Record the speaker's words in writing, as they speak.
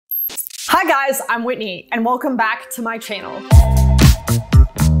Hi guys, I'm Whitney, and welcome back to my channel.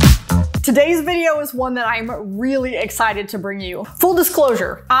 Today's video is one that I'm really excited to bring you. Full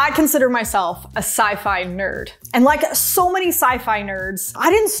disclosure, I consider myself a sci-fi nerd. And like so many sci-fi nerds,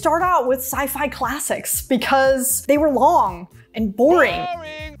 I didn't start out with sci-fi classics because they were long and boring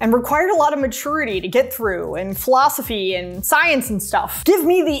and required a lot of maturity to get through, and philosophy and science and stuff. Give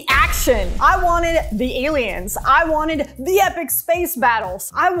me the action. I wanted the aliens. I wanted the epic space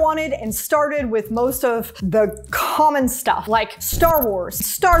battles. I wanted and started with most of the common stuff like Star Wars,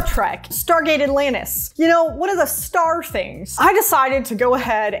 Star Trek, Stargate Atlantis. You know, one of the star things. I decided to go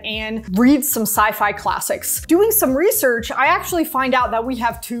ahead and read some sci-fi classics. Doing some research, I actually find out that we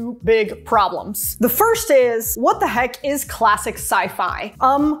have two big problems. The first is, what the heck is classic sci-fi?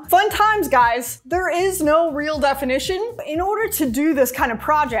 Fun times, guys. There is no real definition. In order to do this kind of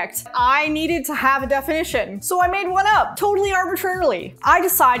project, I needed to have a definition. So I made one up, totally arbitrarily. I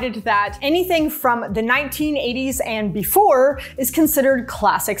decided that anything from the 1980s and before is considered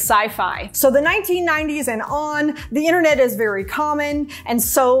classic sci-fi. So the 1990s and on, the internet is very common, and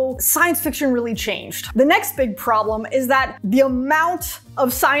so science fiction really changed. The next big problem is that the amount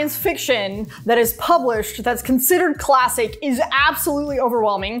of science fiction that is published that's considered classic is absolutely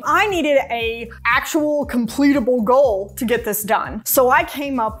overwhelming. I needed a actual completable goal to get this done. So I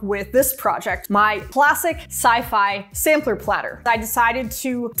came up with this project, my classic sci-fi sampler platter. I decided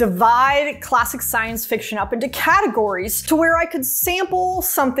to divide classic science fiction up into categories to where I could sample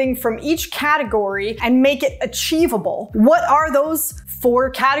something from each category and make it achievable. What are those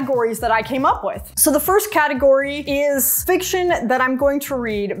 4 categories that I came up with? So the first category is fiction that I'm going to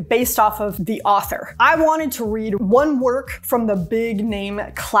read based off of the author. I wanted to read one work from the big name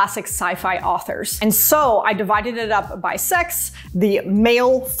classic sci-fi authors. And so I divided it up by sex, the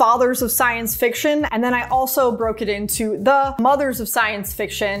male fathers of science fiction, and then I also broke it into the mothers of science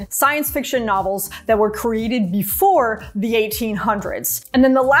fiction novels that were created before the 1800s. And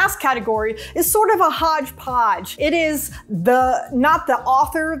then the last category is sort of a hodgepodge. It is not the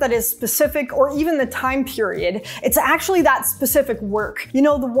author that is specific or even the time period. It's actually that specific work. You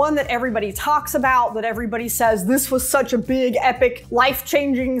know, the one that everybody talks about, that everybody says this was such a big, epic,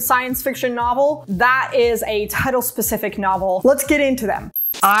 life-changing science fiction novel. That is a title-specific novel. Let's get into them.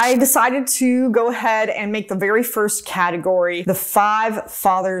 I decided to go ahead and make the very first category the 5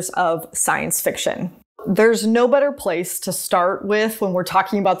 fathers of science fiction. There's no better place to start with when we're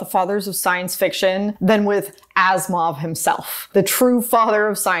talking about the fathers of science fiction than with Asimov himself, the true father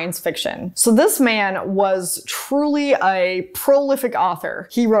of science fiction. So this man was truly a prolific author.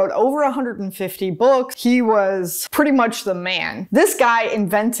 He wrote over 150 books. He was pretty much the man. This guy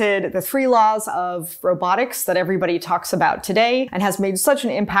invented the 3 laws of robotics that everybody talks about today and has made such an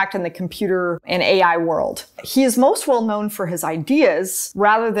impact in the computer and AI world. He is most well known for his ideas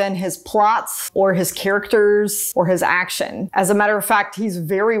rather than his plots or his characters or his action. As a matter of fact, he's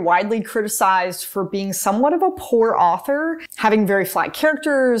very widely criticized for being somewhat of a poor author, having very flat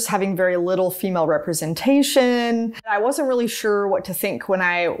characters, having very little female representation. I wasn't really sure what to think when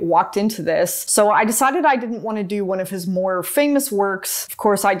I walked into this, so I decided I didn't want to do one of his more famous works. Of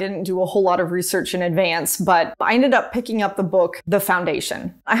course, I didn't do a whole lot of research in advance, but I ended up picking up the book, The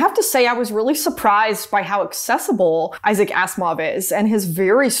Foundation. I have to say I was really surprised by how accessible Isaac Asimov is and his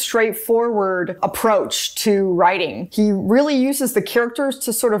very straightforward approach to writing. He really uses the characters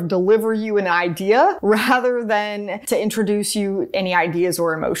to sort of deliver you an idea rather than to introduce you any ideas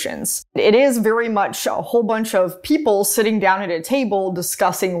or emotions. It is very much a whole bunch of people sitting down at a table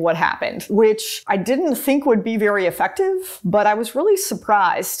discussing what happened, which I didn't think would be very effective, but I was really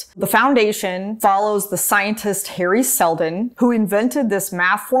surprised. The Foundation follows the scientist Harry Seldon, who invented this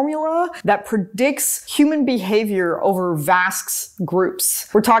math formula that predicts human behavior over vast groups.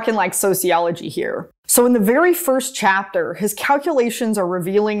 We're talking like sociology here. So in the very first chapter, his calculations are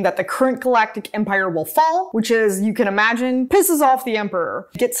revealing that the current galactic empire will fall, which, as you can imagine, pisses off the emperor,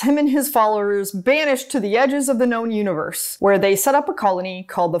 gets him and his followers banished to the edges of the known universe, where they set up a colony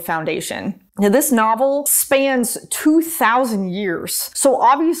called the Foundation. Now, this novel spans 2,000 years, so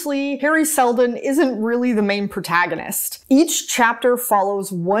obviously Harry Seldon isn't really the main protagonist. Each chapter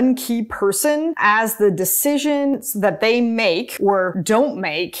follows one key person as the decisions that they make or don't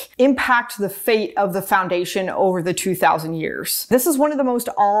make impact the fate of the Foundation over the 2,000 years. This is one of the most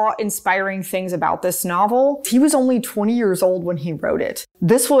awe-inspiring things about this novel. He was only 20 years old when he wrote it.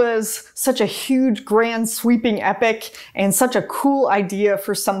 This was such a huge, grand, sweeping epic and such a cool idea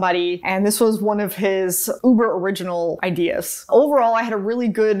for somebody, and this This was one of his uber original ideas. Overall, I had a really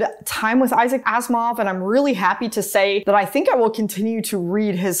good time with Isaac Asimov, and I'm really happy to say that I think I will continue to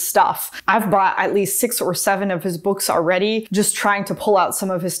read his stuff. I've bought at least 6 or 7 of his books already, just trying to pull out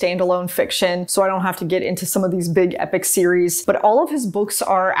some of his standalone fiction so I don't have to get into some of these big epic series. But all of his books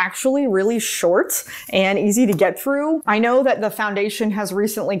are actually really short and easy to get through. I know that the Foundation has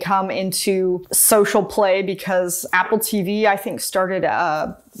recently come into social play because Apple TV, I think, started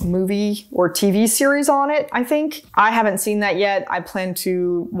a movie or TV series on it, I think. I haven't seen that yet. I plan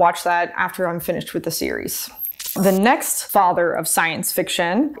to watch that after I'm finished with the series. The next father of science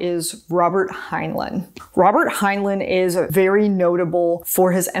fiction is Robert Heinlein. Robert Heinlein is very notable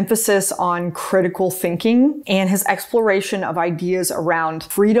for his emphasis on critical thinking and his exploration of ideas around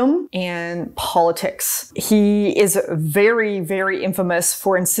freedom and politics. He is very, very infamous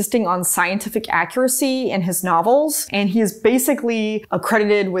for insisting on scientific accuracy in his novels, and he is basically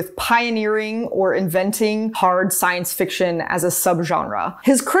accredited with pioneering or inventing hard science fiction as a subgenre.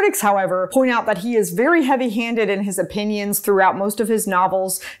 His critics, however, point out that he is very heavy-handed in his opinions throughout most of his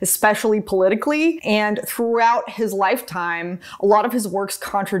novels, especially politically, and throughout his lifetime, a lot of his works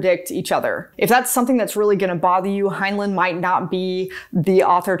contradict each other. If that's something that's really going to bother you, Heinlein might not be the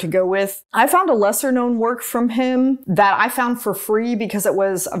author to go with. I found a lesser known work from him that I found for free because it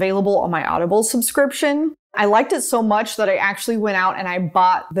was available on my Audible subscription. I liked it so much that I actually went out and I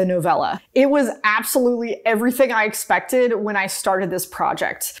bought the novella. It was absolutely everything I expected when I started this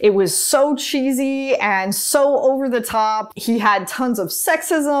project. It was so cheesy and so over the top. He had tons of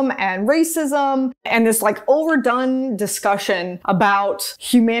sexism and racism and this like overdone discussion about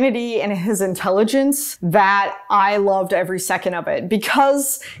humanity and his intelligence that I loved every second of it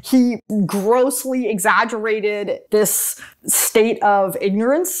because he grossly exaggerated this state of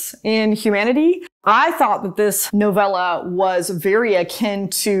ignorance in humanity. I thought that this novella was very akin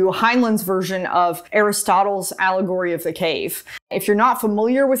to Heinlein's version of Aristotle's Allegory of the Cave. If you're not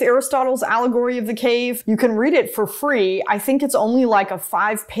familiar with Aristotle's Allegory of the Cave, you can read it for free. I think it's only like a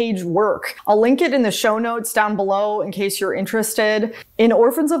 5-page work. I'll link it in the show notes down below in case you're interested. In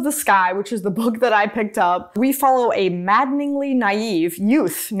Orphans of the Sky, which is the book that I picked up, we follow a maddeningly naive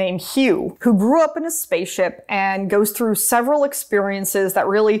youth named Hugh, who grew up in a spaceship and goes through several experiences that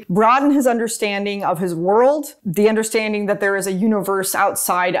really broaden his understanding of his world, the understanding that there is a universe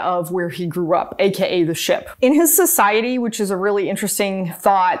outside of where he grew up, aka the ship. In his society, which is a really interesting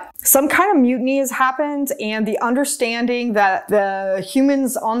thought, some kind of mutiny has happened, and the understanding that the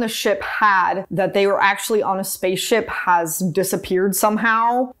humans on the ship had that they were actually on a spaceship has disappeared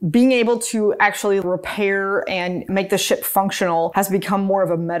somehow. Being able to actually repair and make the ship functional has become more of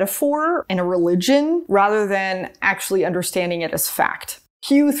a metaphor and a religion rather than actually understanding it as fact.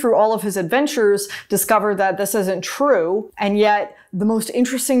 Hugh, through all of his adventures, discovered that this isn't true, and yet the most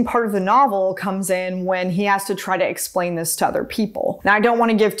interesting part of the novel comes in when he has to try to explain this to other people. Now, I don't want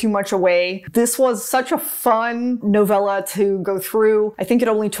to give too much away. This was such a fun novella to go through. I think it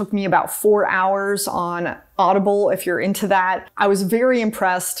only took me about 4 hours on Audible if you're into that. I was very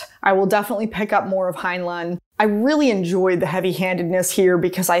impressed. I will definitely pick up more of Heinlein. I really enjoyed the heavy-handedness here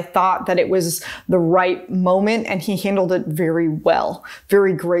because I thought that it was the right moment and he handled it very well,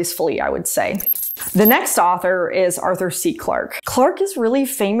 very gracefully, I would say. The next author is Arthur C. Clarke. Clarke is really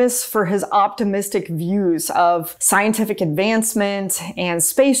famous for his optimistic views of scientific advancement and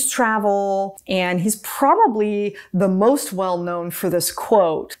space travel, and he's probably the most well-known for this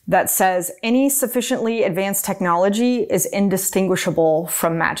quote that says, "Any sufficiently advanced technology is indistinguishable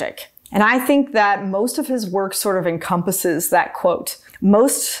from magic." And I think that most of his work sort of encompasses that quote.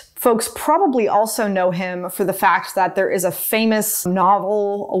 Most folks probably also know him for the fact that there is a famous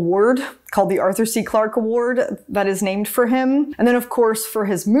novel award called the Arthur C. Clarke Award that is named for him. And then, of course, for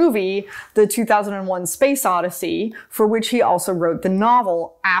his movie, the 2001 Space Odyssey, for which he also wrote the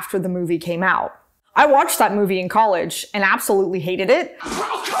novel after the movie came out. I watched that movie in college and absolutely hated it.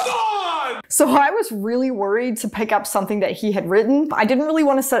 Oh, come on! So I was really worried to pick up something that he had written. I didn't really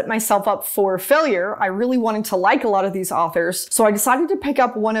want to set myself up for failure. I really wanted to like a lot of these authors. So I decided to pick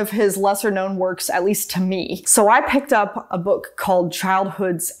up one of his lesser known works, at least to me. So I picked up a book called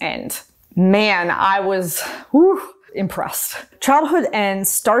Childhood's End. Man, I was impressed. Childhood End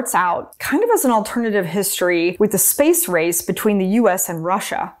starts out kind of as an alternative history with the space race between the US and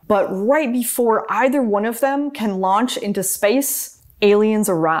Russia. But right before either one of them can launch into space, aliens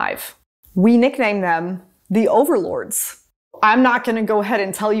arrive. We nickname them the Overlords. I'm not going to go ahead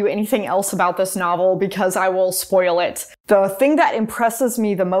and tell you anything else about this novel because I will spoil it. The thing that impresses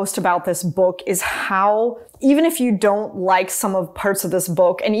me the most about this book is how, even if you don't like some of parts of this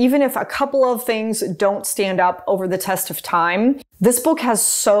book, and even if a couple of things don't stand up over the test of time, this book has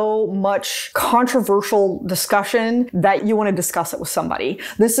so much controversial discussion that you want to discuss it with somebody.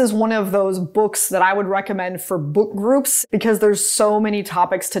 This is one of those books that I would recommend for book groups because there's so many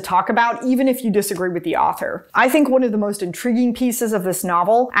topics to talk about, even if you disagree with the author. I think one of the most intriguing pieces of this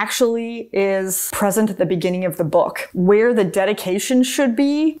novel actually is present at the beginning of the book. Where the dedication should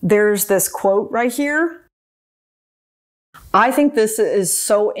be, there's this quote right here. I think this is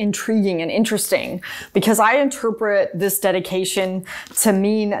so intriguing and interesting because I interpret this dedication to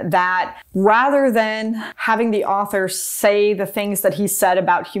mean that rather than having the author say the things that he said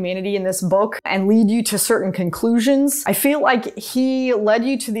about humanity in this book and lead you to certain conclusions, I feel like he led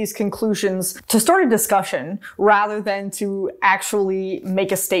you to these conclusions to start a discussion rather than to actually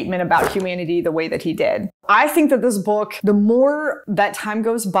make a statement about humanity the way that he did. I think that this book, the more that time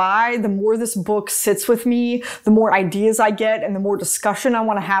goes by, the more this book sits with me, the more ideas I get, and the more discussion I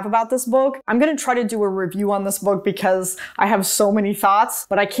want to have about this book. I'm going to try to do a review on this book because I have so many thoughts,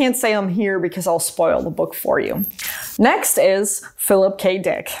 but I can't say them here because I'll spoil the book for you. Next is Philip K.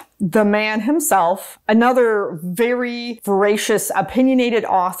 Dick, the man himself, another very voracious, opinionated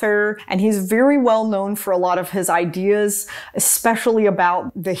author, and he's very well known for a lot of his ideas, especially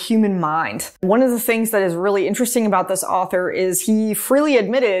about the human mind. One of the things that is really interesting about this author is he freely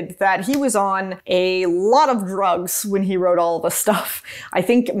admitted that he was on a lot of drugs when he wrote all this stuff. I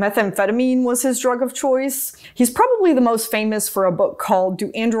think methamphetamine was his drug of choice. He's probably the most famous for a book called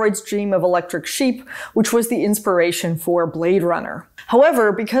Do Androids Dream of Electric Sheep, which was the inspiration for Blade Runner.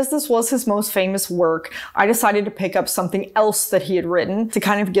 However, because this was his most famous work, I decided to pick up something else that he had written to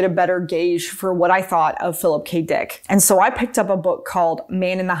kind of get a better gauge for what I thought of Philip K. Dick. And so I picked up a book called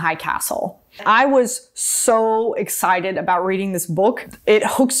Man in the High Castle. I was so excited about reading this book. It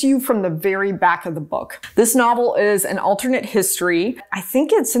hooks you from the very back of the book. This novel is an alternate history. I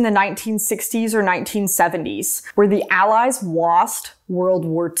think it's in the 1960s or 1970s, where the Allies lost World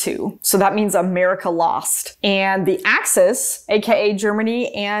War II. So that means America lost. And the Axis, aka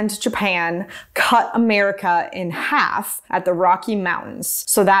Germany and Japan, cut America in half at the Rocky Mountains.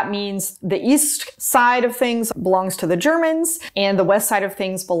 So that means the east side of things belongs to the Germans and the west side of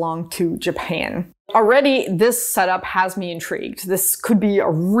things belong to Japan. Already, this setup has me intrigued. This could be a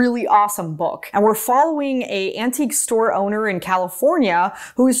really awesome book. And we're following an antique store owner in California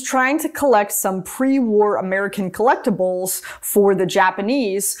who is trying to collect some pre-war American collectibles for the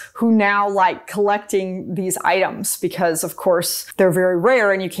Japanese who now like collecting these items because, of course, they're very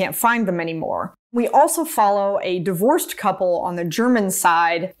rare and you can't find them anymore. We also follow a divorced couple on the German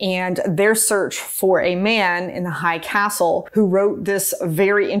side and their search for a man in the high castle who wrote this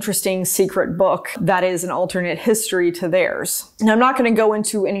very interesting secret book that is an alternate history to theirs. Now, I'm not going to go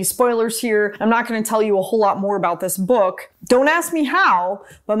into any spoilers here. I'm not going to tell you a whole lot more about this book. Don't ask me how,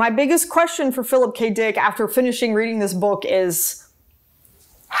 but my biggest question for Philip K. Dick after finishing reading this book is,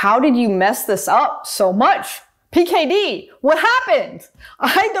 how did you mess this up so much? PKD, what happened?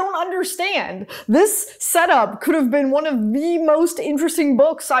 I don't understand. This setup could have been one of the most interesting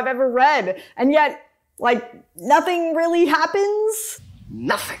books I've ever read, and yet, like, nothing really happens?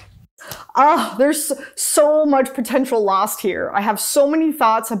 Nothing. There's so much potential lost here. I have so many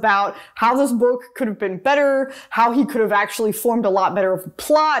thoughts about how this book could have been better, how he could have actually formed a lot better of a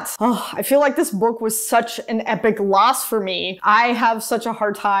plot. I feel like this book was such an epic loss for me. I have such a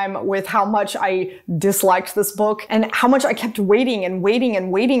hard time with how much I disliked this book and how much I kept waiting and waiting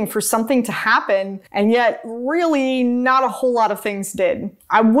and waiting for something to happen, and yet really not a whole lot of things did.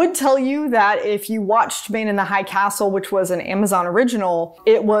 I would tell you that if you watched Man in the High Castle, which was an Amazon original,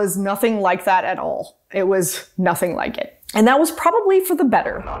 it was nothing like that at all. It was nothing like it. And that was probably for the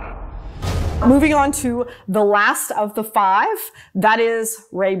better. Moving on to the last of the five, that is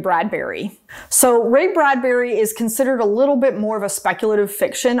Ray Bradbury. So Ray Bradbury is considered a little bit more of a speculative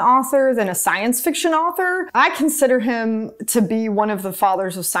fiction author than a science fiction author. I consider him to be one of the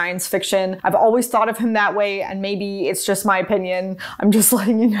fathers of science fiction. I've always thought of him that way, and maybe it's just my opinion. I'm just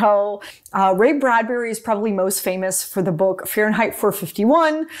letting you know. Ray Bradbury is probably most famous for the book Fahrenheit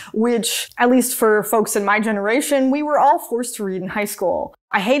 451, which, at least for folks in my generation, we were all forced to read in high school.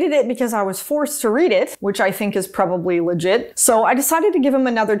 I hated it because I was forced to read it, which I think is probably legit. So I decided to give him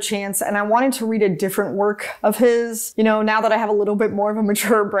another chance, and I wanted to read a different work of his, you know, now that I have a little bit more of a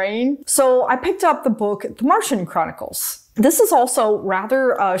mature brain. So I picked up the book, The Martian Chronicles. This is also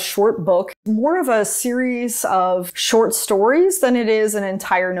rather a short book, more of a series of short stories than it is an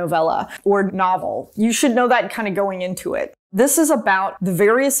entire novella or novel. You should know that kind of going into it. This is about the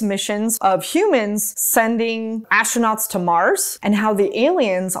various missions of humans sending astronauts to Mars and how the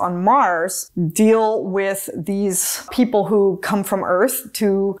aliens on Mars deal with these people who come from Earth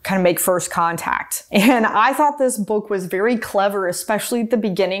to kind of make first contact. And I thought this book was very clever, especially at the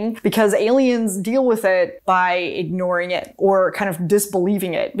beginning, because aliens deal with it by ignoring it or kind of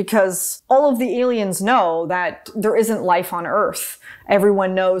disbelieving it, because all of the aliens know that there isn't life on Earth.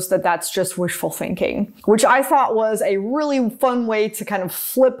 Everyone knows that that's just wishful thinking, which I thought was a really fun way to kind of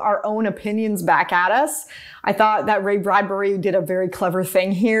flip our own opinions back at us. I thought that Ray Bradbury did a very clever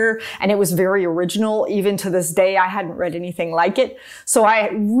thing here, and it was very original. Even to this day, I hadn't read anything like it. So I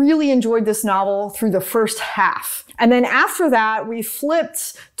really enjoyed this novel through the first half. And then after that, we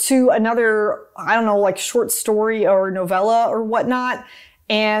flipped to another, I don't know, like short story or novella or whatnot,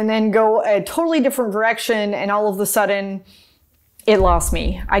 and then go a totally different direction, and all of a sudden, it lost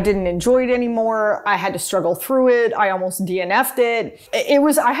me. I didn't enjoy it anymore. I had to struggle through it. I almost DNF'd it.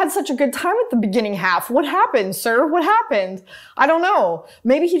 I had such a good time at the beginning half. What happened, sir? What happened? I don't know.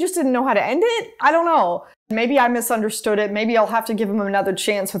 Maybe he just didn't know how to end it? I don't know. Maybe I misunderstood it. Maybe I'll have to give him another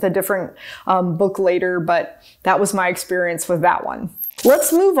chance with a different book later, but that was my experience with that one.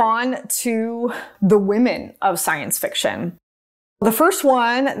 Let's move on to the women of science fiction. The first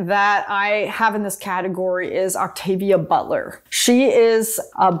one that I have in this category is Octavia Butler. She is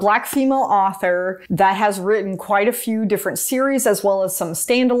a Black female author that has written quite a few different series as well as some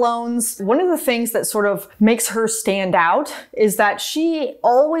standalones. One of the things that sort of makes her stand out is that she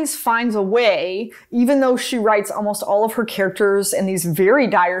always finds a way, even though she writes almost all of her characters in these very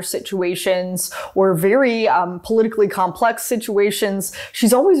dire situations or very politically complex situations,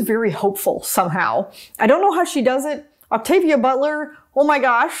 she's always very hopeful somehow. I don't know how she does it. Octavia Butler, oh my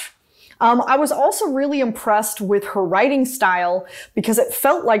gosh. I was also really impressed with her writing style because it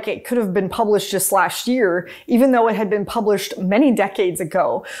felt like it could have been published just last year, even though it had been published many decades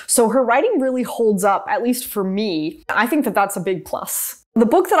ago. So her writing really holds up, at least for me. I think that that's a big plus. The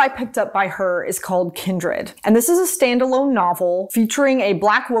book that I picked up by her is called Kindred, and this is a standalone novel featuring a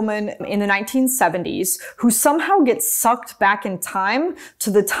Black woman in the 1970s who somehow gets sucked back in time to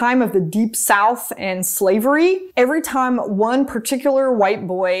the time of the Deep South and slavery every time one particular white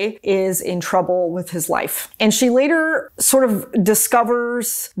boy is in trouble with his life. And she later sort of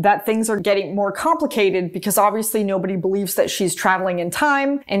discovers that things are getting more complicated because obviously nobody believes that she's traveling in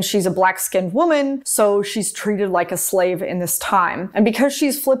time and she's a Black-skinned woman, so she's treated like a slave in this time. And because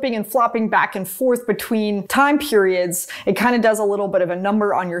she's flipping and flopping back and forth between time periods, it kind of does a little bit of a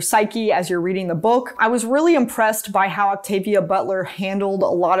number on your psyche as you're reading the book. I was really impressed by how Octavia Butler handled a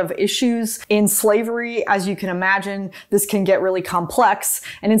lot of issues in slavery. As you can imagine, this can get really complex.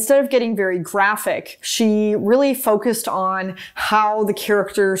 And instead of getting very graphic, she really focused on how the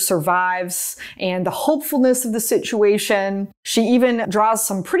character survives and the hopefulness of the situation. She even draws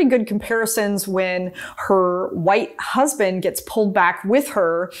some pretty good comparisons when her white husband gets pulled back with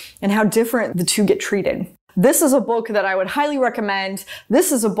her and how different the two get treated. This is a book that I would highly recommend.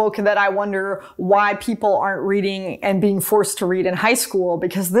 This is a book that I wonder why people aren't reading and being forced to read in high school,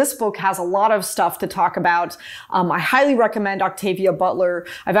 because this book has a lot of stuff to talk about. I highly recommend Octavia Butler.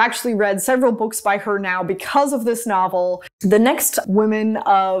 I've actually read several books by her now because of this novel. The next woman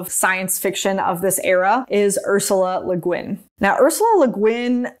of science fiction of this era is Ursula Le Guinn. Now, Ursula Le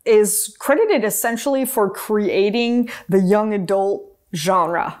Guinn is credited essentially for creating the young adult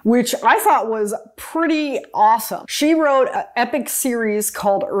genre, which I thought was pretty awesome. She wrote an epic series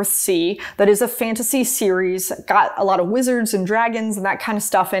called Earthsea that is a fantasy series, got a lot of wizards and dragons and that kind of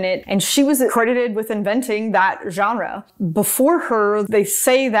stuff in it, and she was credited with inventing that genre. Before her, they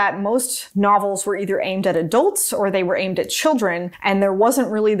say that most novels were either aimed at adults or they were aimed at children, and there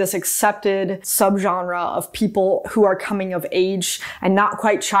wasn't really this accepted subgenre of people who are coming of age and not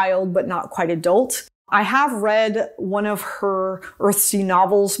quite child but not quite adult. I have read one of her Earthsea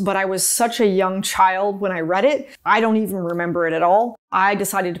novels, but I was such a young child when I read it, I don't even remember it at all. I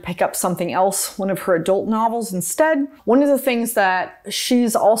decided to pick up something else, one of her adult novels instead. One of the things that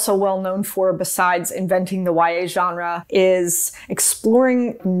she's also well known for, besides inventing the YA genre, is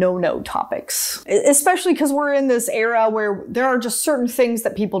exploring no-no topics. Especially because we're in this era where there are just certain things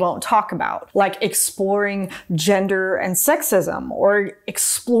that people don't talk about, like exploring gender and sexism, or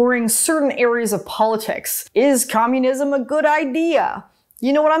exploring certain areas of politics. Is communism a good idea?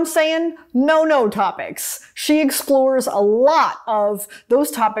 You know what I'm saying? No topics. She explores a lot of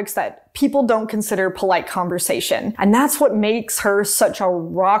those topics that people don't consider polite conversation. And that's what makes her such a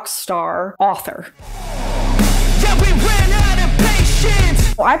rock star author. Yeah, we ran out of patience.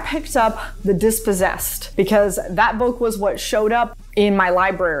 emotions. I picked up The Dispossessed because that book was what showed up in my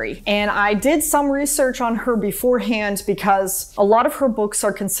library. And I did some research on her beforehand because a lot of her books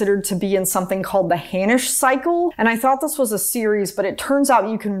are considered to be in something called the Hanish cycle. And I thought this was a series, but it turns out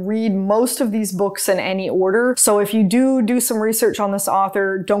you can read most of these books in any order. So if you do some research on this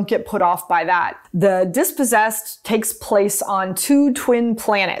author, don't get put off by that. The Dispossessed takes place on two twin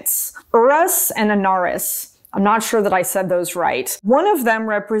planets, Urus and Anaris. I'm not sure that I said those right. One of them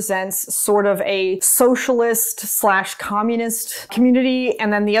represents sort of a socialist/communist community,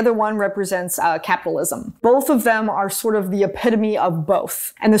 and then the other one represents capitalism. Both of them are sort of the epitome of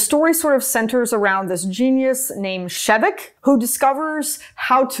both. And the story sort of centers around this genius named Shevik, who discovers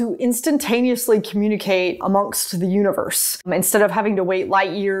how to instantaneously communicate amongst the universe. Instead of having to wait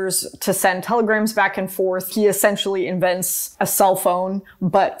light years to send telegrams back and forth, he essentially invents a cell phone,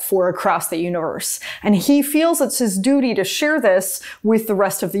 but for across the universe. And he feels it's his duty to share this with the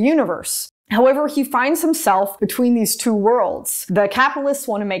rest of the universe. However, he finds himself between these two worlds. The capitalists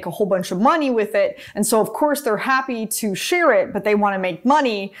want to make a whole bunch of money with it, and so of course they're happy to share it, but they want to make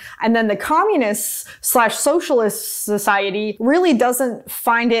money. And then the communist/socialist society really doesn't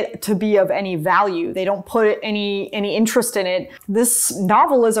find it to be of any value. They don't put any interest in it. This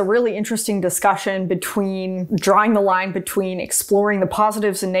novel is a really interesting discussion between drawing the line between exploring the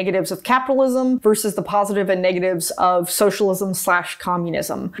positives and negatives of capitalism versus the positive and negatives of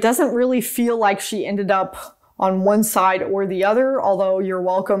socialism/communism. It doesn't really feel like she ended up on one side or the other, although you're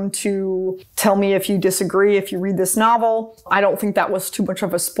welcome to tell me if you disagree if you read this novel. I don't think that was too much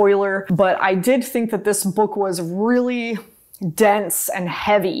of a spoiler, but I did think that this book was really dense and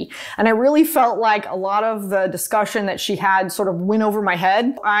heavy. And I really felt like a lot of the discussion that she had sort of went over my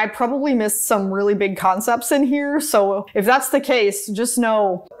head. I probably missed some really big concepts in here. So if that's the case, just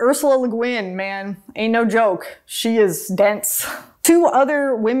know Ursula Le Guinn, man, ain't no joke. She is dense. Two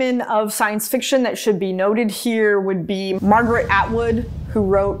other women of science fiction that should be noted here would be Margaret Atwood, who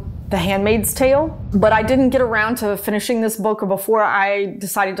wrote The Handmaid's Tale, but I didn't get around to finishing this book before I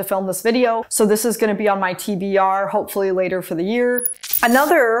decided to film this video, so this is going to be on my TBR, hopefully later for the year.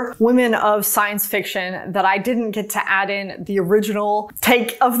 Another women of science fiction that I didn't get to add in the original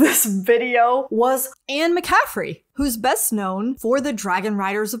take of this video was Anne McCaffery, who's best known for The Dragon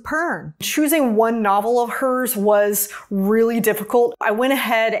Riders of Pern. Choosing one novel of hers was really difficult. I went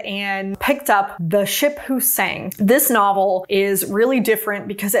ahead and picked up The Ship Who Sang. This novel is really different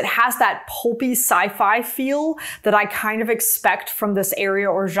because it has that pulpy sci-fi feel that I kind of expect from this area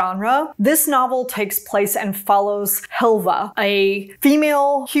or genre. This novel takes place and follows Helva, a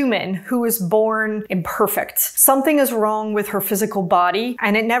female human who is born imperfect. Something is wrong with her physical body,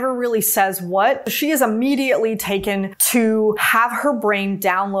 and it never really says what. She is immediately taken to have her brain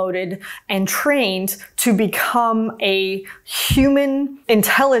downloaded and trained to become a human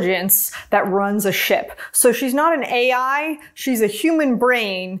intelligence that runs a ship. So she's not an AI, she's a human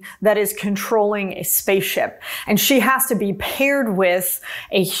brain that is controlling a spaceship. And she has to be paired with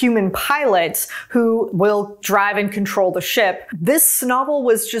a human pilot who will drive and control the ship. This novel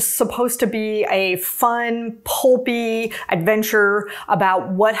was just supposed to be a fun, pulpy adventure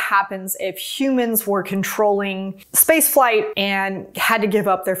about what happens if humans were controlling spaceflight and had to give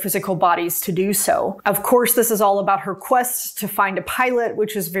up their physical bodies to do so. Of course, this is all about her quest to find a pilot,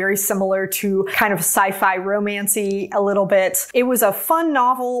 which is very similar to kind of sci-fi romancy a little bit. It was a fun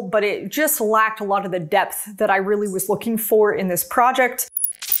novel, but it just lacked a lot of the depth that I really was looking for in this project.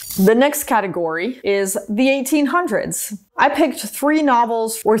 The next category is the 1800s. I picked three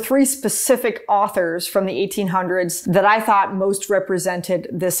novels or three specific authors from the 1800s that I thought most represented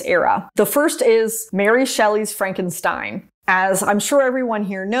this era. The first is Mary Shelley's Frankenstein. As I'm sure everyone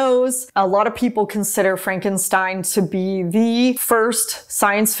here knows, a lot of people consider Frankenstein to be the first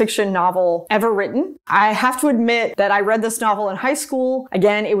science fiction novel ever written. I have to admit that I read this novel in high school.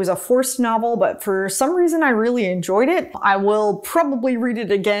 Again, it was a forced novel, but for some reason I really enjoyed it. I will probably read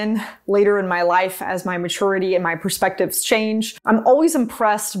it again later in my life as my maturity and my perspectives change. I'm always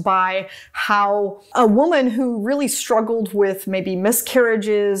impressed by how a woman who really struggled with maybe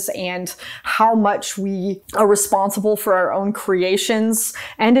miscarriages and how much we are responsible for our own creations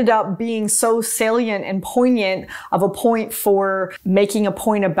ended up being so salient and poignant of a point for making a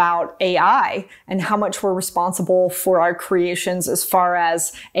point about AI and how much we're responsible for our creations as far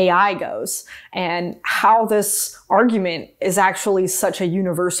as AI goes, and how this argument is actually such a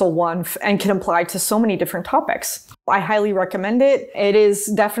universal one and can apply to so many different topics. I highly recommend it. It is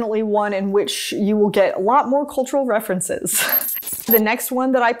definitely one in which you will get a lot more cultural references. The next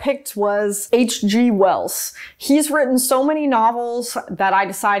one that I picked was H.G. Wells. He's written so many novels that I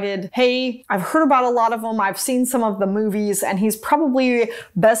decided, hey, I've heard about a lot of them, I've seen some of the movies, and he's probably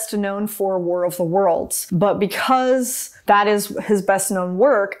best known for War of the Worlds. But because that is his best known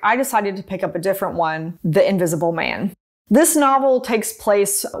work, I decided to pick up a different one, The Invisible Man. This novel takes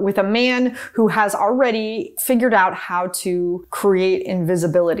place with a man who has already figured out how to create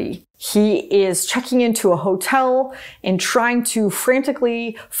invisibility. He is checking into a hotel and trying to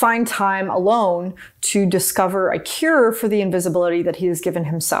frantically find time alone to discover a cure for the invisibility that he has given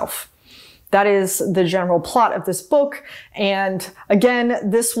himself. That is the general plot of this book. And again,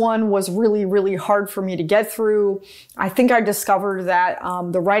 this one was really, really hard for me to get through. I think I discovered that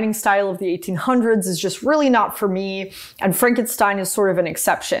the writing style of the 1800s is just really not for me. And Frankenstein is sort of an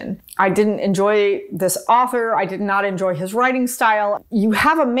exception. I didn't enjoy this author. I did not enjoy his writing style. You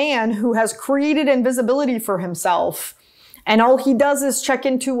have a man who has created invisibility for himself, and all he does is check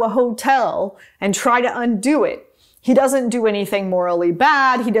into a hotel and try to undo it. He doesn't do anything morally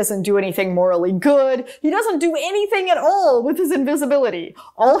bad. He doesn't do anything morally good. He doesn't do anything at all with his invisibility.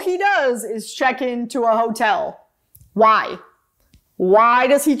 All he does is check into a hotel. Why? Why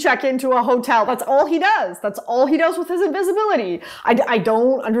does he check into a hotel? That's all he does. That's all he does with his invisibility. I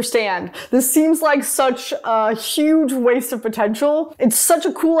don't understand. This seems like such a huge waste of potential. It's such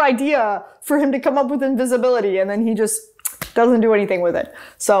a cool idea for him to come up with invisibility, and then he just doesn't do anything with it.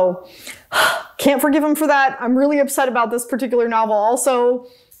 So, can't forgive him for that. I'm really upset about this particular novel also.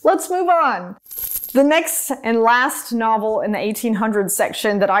 Let's move on. The next and last novel in the 1800s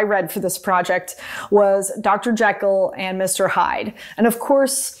section that I read for this project was Dr. Jekyll and Mr. Hyde. And of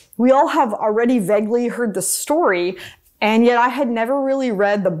course, we all have already vaguely heard the story, and yet I had never really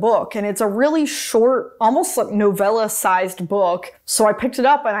read the book. And it's a really short, almost like novella-sized book. So I picked it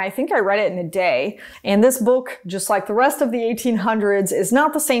up and I think I read it in a day. And this book, just like the rest of the 1800s, is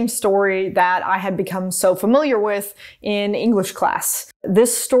not the same story that I had become so familiar with in English class.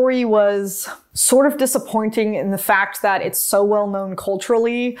 This story was sort of disappointing in the fact that it's so well known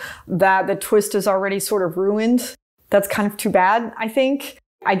culturally that the twist is already sort of ruined. That's kind of too bad, I think.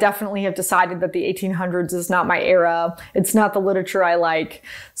 I definitely have decided that the 1800s is not my era. It's not the literature I like.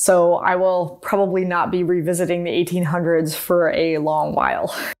 So I will probably not be revisiting the 1800s for a long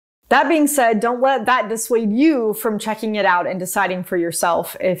while. That being said, don't let that dissuade you from checking it out and deciding for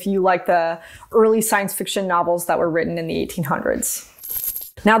yourself if you like the early science fiction novels that were written in the 1800s.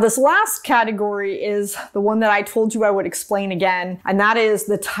 Now, this last category is the one that I told you I would explain again, and that is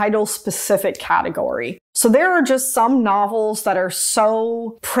the title-specific category. So there are just some novels that are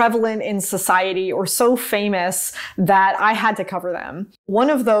so prevalent in society or so famous that I had to cover them. One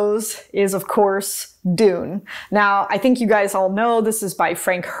of those is, of course, Dune. Now, I think you guys all know this is by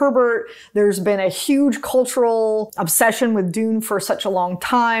Frank Herbert. There's been a huge cultural obsession with Dune for such a long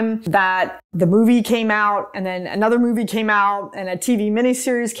time that the movie came out, and then another movie came out, and a TV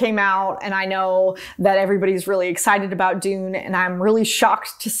miniseries came out, and I know that everybody's really excited about Dune, and I'm really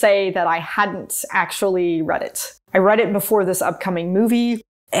shocked to say that I hadn't actually read it. I read it before this upcoming movie,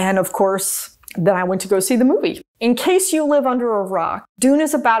 and of course, then I went to go see the movie. In case you live under a rock, Dune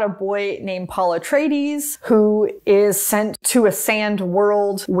is about a boy named Paul Atreides who is sent to a sand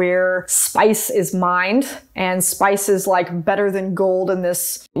world where spice is mined, and spice is like better than gold in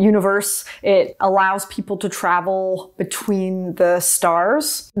this universe. It allows people to travel between the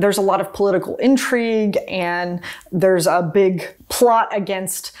stars. There's a lot of political intrigue, and there's a big plot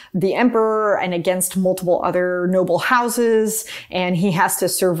against the emperor and against multiple other noble houses, and he has to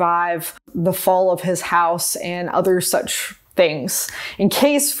survive the fall of his house and other such things. In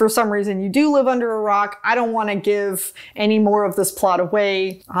case for some reason you do live under a rock, I don't want to give any more of this plot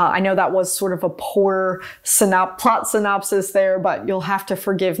away. I know that was sort of a poor plot synopsis there, but you'll have to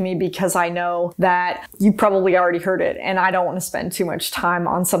forgive me because I know that you probably already heard it, and I don't want to spend too much time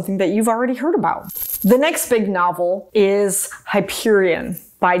on something that you've already heard about. The next big novel is Hyperion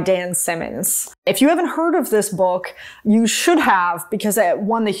by Dan Simmons. If you haven't heard of this book, you should have, because it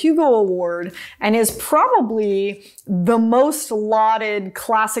won the Hugo Award and is probably the most lauded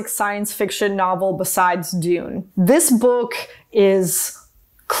classic science fiction novel besides Dune. This book is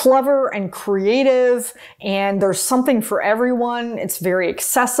clever and creative, and there's something for everyone. It's very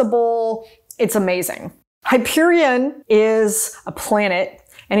accessible. It's amazing. Hyperion is a planet,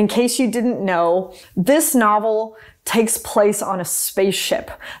 and in case you didn't know, this novel takes place on a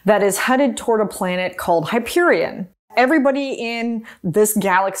spaceship that is headed toward a planet called Hyperion. Everybody in this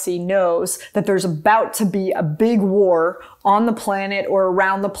galaxy knows that there's about to be a big war on the planet or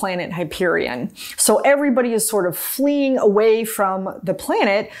around the planet Hyperion. So everybody is sort of fleeing away from the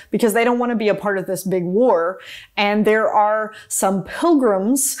planet because they don't want to be a part of this big war. And there are some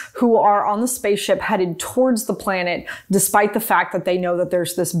pilgrims who are on the spaceship headed towards the planet, despite the fact that they know that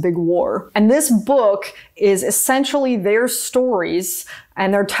there's this big war. And this book is essentially their stories,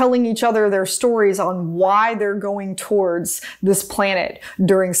 and they're telling each other their stories on why they're going towards this planet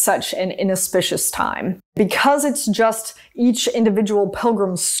during such an inauspicious time. Because it's just each individual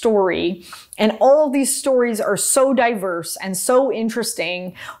pilgrim's story, and all of these stories are so diverse and so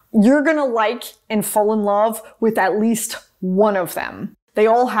interesting, you're gonna like and fall in love with at least one of them. They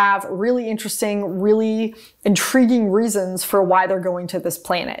all have really interesting, really intriguing reasons for why they're going to this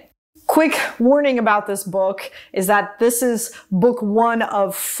planet. Quick warning about this book is that this is book 1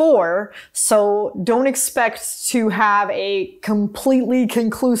 of 4, so don't expect to have a completely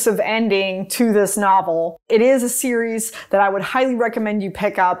conclusive ending to this novel. It is a series that I would highly recommend you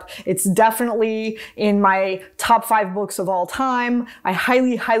pick up. It's definitely in my top 5 books of all time. I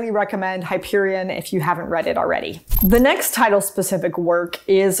highly, highly recommend Hyperion if you haven't read it already. The next title-specific work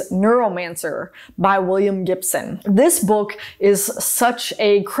is Neuromancer by William Gibson. This book is such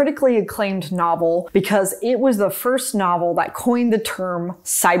a critically acclaimed novel because it was the first novel that coined the term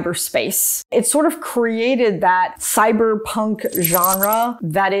cyberspace. It sort of created that cyberpunk genre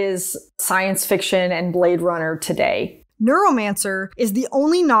that is science fiction and Blade Runner today. Neuromancer is the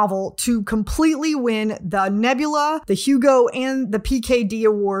only novel to completely win the Nebula, the Hugo, and the PKD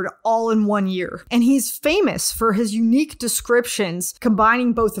award all in one year. And he's famous for his unique descriptions,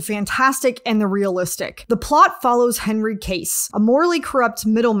 combining both the fantastic and the realistic. The plot follows Henry Case, a morally corrupt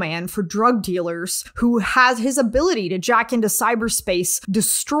middleman for drug dealers who has his ability to jack into cyberspace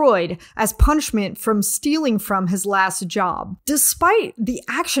destroyed as punishment from stealing from his last job. Despite the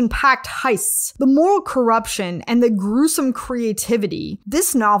action-packed heists, the moral corruption, and the gruesome creativity,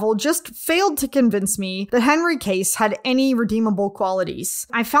 this novel just failed to convince me that Henry Case had any redeemable qualities.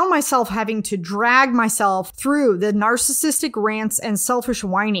 I found myself having to drag myself through the narcissistic rants and selfish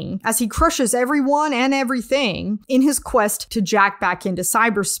whining as he crushes everyone and everything in his quest to jack back into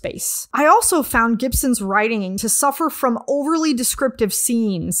cyberspace. I also found Gibson's writing to suffer from overly descriptive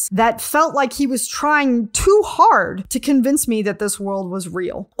scenes that felt like he was trying too hard to convince me that this world was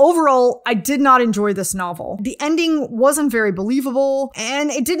real. Overall, I did not enjoy this novel. The ending wasn't very believable, and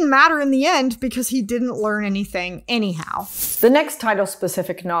it didn't matter in the end because he didn't learn anything anyhow. The next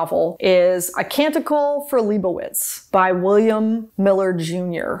title-specific novel is A Canticle for Leibowitz by William Miller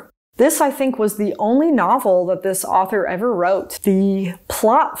Jr. This, I think, was the only novel that this author ever wrote. The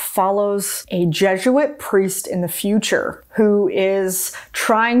plot follows a Jesuit priest in the future who is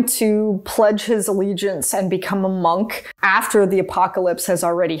trying to pledge his allegiance and become a monk after the apocalypse has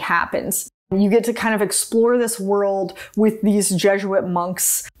already happened. You get to kind of explore this world with these Jesuit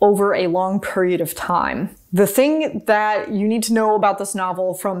monks over a long period of time. The thing that you need to know about this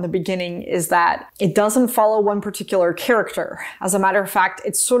novel from the beginning is that it doesn't follow one particular character. As a matter of fact,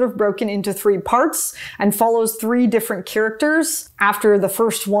 it's sort of broken into 3 parts and follows 3 different characters. After the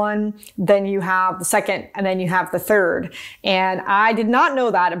first one, then you have the second, and then you have the third. And I did not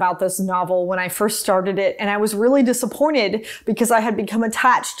know that about this novel when I first started it, and I was really disappointed because I had become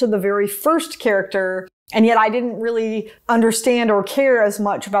attached to the very first character, and yet I didn't really understand or care as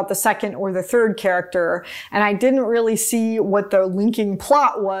much about the second or the third character. And I didn't really see what the linking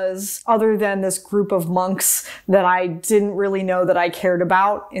plot was other than this group of monks that I didn't really know that I cared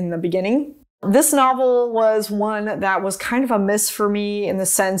about in the beginning. This novel was one that was kind of a miss for me in the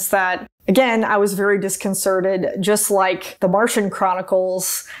sense that, again, I was very disconcerted. Just like the Martian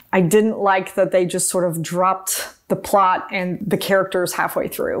Chronicles, I didn't like that they just sort of dropped the plot and the characters halfway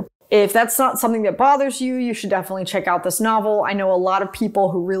through. If that's not something that bothers you, you should definitely check out this novel. I know a lot of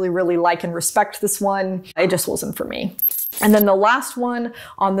people who really, really like and respect this one. It just wasn't for me. And then the last one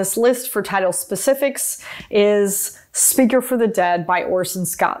on this list for title specifics is Speaker for the Dead by Orson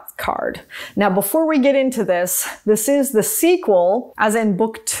Scott Card. Now, before we get into this is the sequel, as in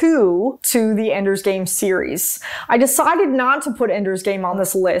book 2, to the Ender's Game series. I decided not to put Ender's Game on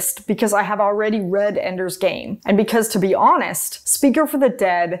this list because I have already read Ender's Game. And because, to be honest, Speaker for the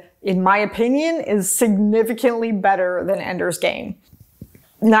Dead, in my opinion, is significantly better than Ender's Game.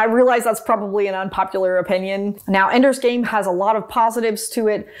 Now, I realize that's probably an unpopular opinion. Now, Ender's Game has a lot of positives to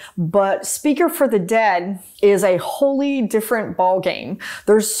it, but Speaker for the Dead is a wholly different ballgame.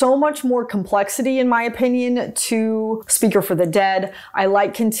 There's so much more complexity, in my opinion, to Speaker for the Dead. I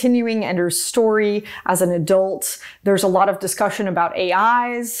like continuing Ender's story as an adult. There's a lot of discussion about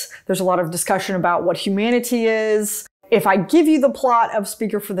AIs. There's a lot of discussion about what humanity is. If I give you the plot of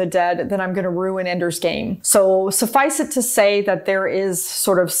Speaker for the Dead, then I'm going to ruin Ender's Game. So suffice it to say that there is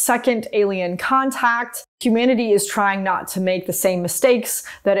sort of second alien contact. Humanity is trying not to make the same mistakes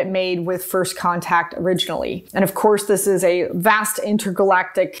that it made with First Contact originally. And of course, this is a vast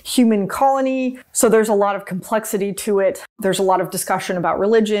intergalactic human colony, so there's a lot of complexity to it. There's a lot of discussion about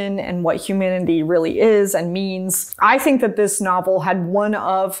religion and what humanity really is and means. I think that this novel had one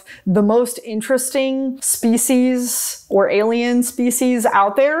of the most interesting species or alien species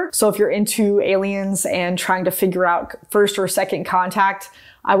out there. So if you're into aliens and trying to figure out First or Second Contact,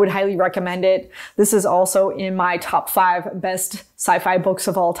 I would highly recommend it. This is also in my top 5 best sci-fi books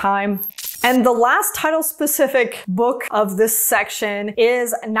of all time. And the last title-specific book of this section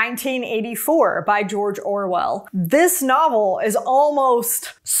is 1984 by George Orwell. This novel is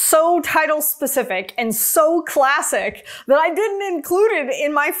almost so title-specific and so classic that I didn't include it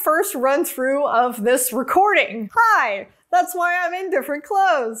in my first run-through of this recording. Hi! That's why I'm in different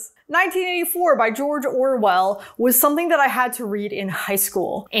clothes. 1984 by George Orwell was something that I had to read in high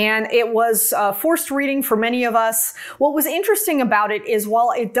school, and it was forced reading for many of us. What was interesting about it is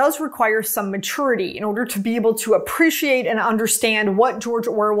while it does require some maturity in order to be able to appreciate and understand what George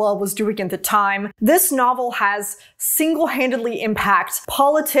Orwell was doing at the time, this novel has single-handedly impacted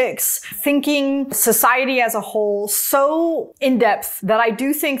politics, thinking, society as a whole so in depth that I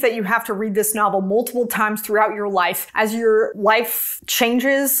do think that you have to read this novel multiple times throughout your life as your life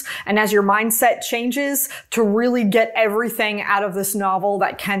changes and as your mindset changes to really get everything out of this novel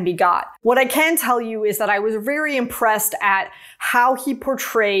that can be got. What I can tell you is that I was very impressed at how he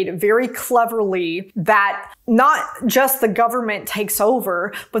portrayed very cleverly that not just the government takes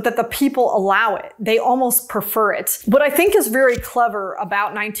over, but that the people allow it. They almost prefer it. What I think is very clever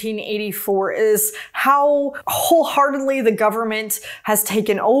about 1984 is how wholeheartedly the government has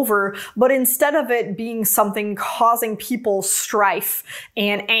taken over, but instead of it being something causing people strife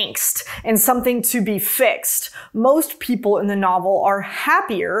and angst and something to be fixed, most people in the novel are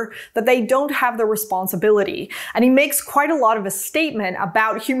happier that they don't have the responsibility. And he makes quite a lot of a statement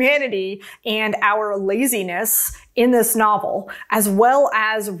about humanity and our laziness in this novel, as well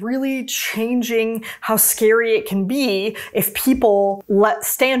as really changing how scary it can be if people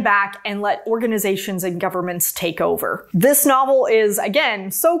stand back and let organizations and governments take over. This novel is,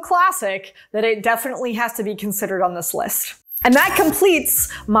 again, so classic that it definitely has to be considered on this list. And that completes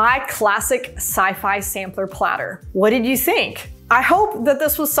my classic sci-fi sampler platter. What did you think? I hope that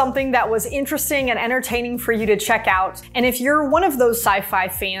this was something that was interesting and entertaining for you to check out. And if you're one of those sci-fi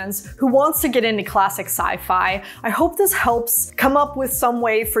fans who wants to get into classic sci-fi, I hope this helps come up with some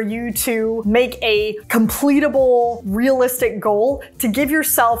way for you to make a completable, realistic goal to give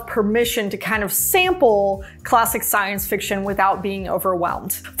yourself permission to kind of sample classic science fiction without being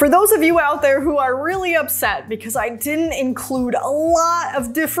overwhelmed. For those of you out there who are really upset because I didn't include a lot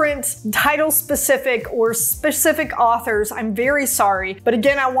of different title-specific or specific authors, I'm very sorry. But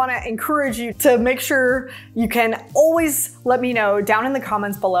again, I want to encourage you to make sure you can always let me know down in the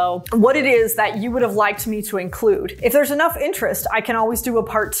comments below what it is that you would have liked me to include. If there's enough interest, I can always do a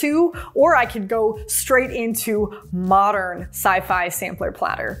part 2, or I could go straight into modern sci-fi sampler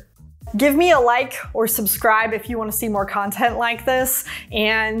platter. Give me a like or subscribe if you want to see more content like this.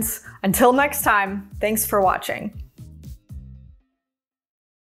 And until next time, thanks for watching.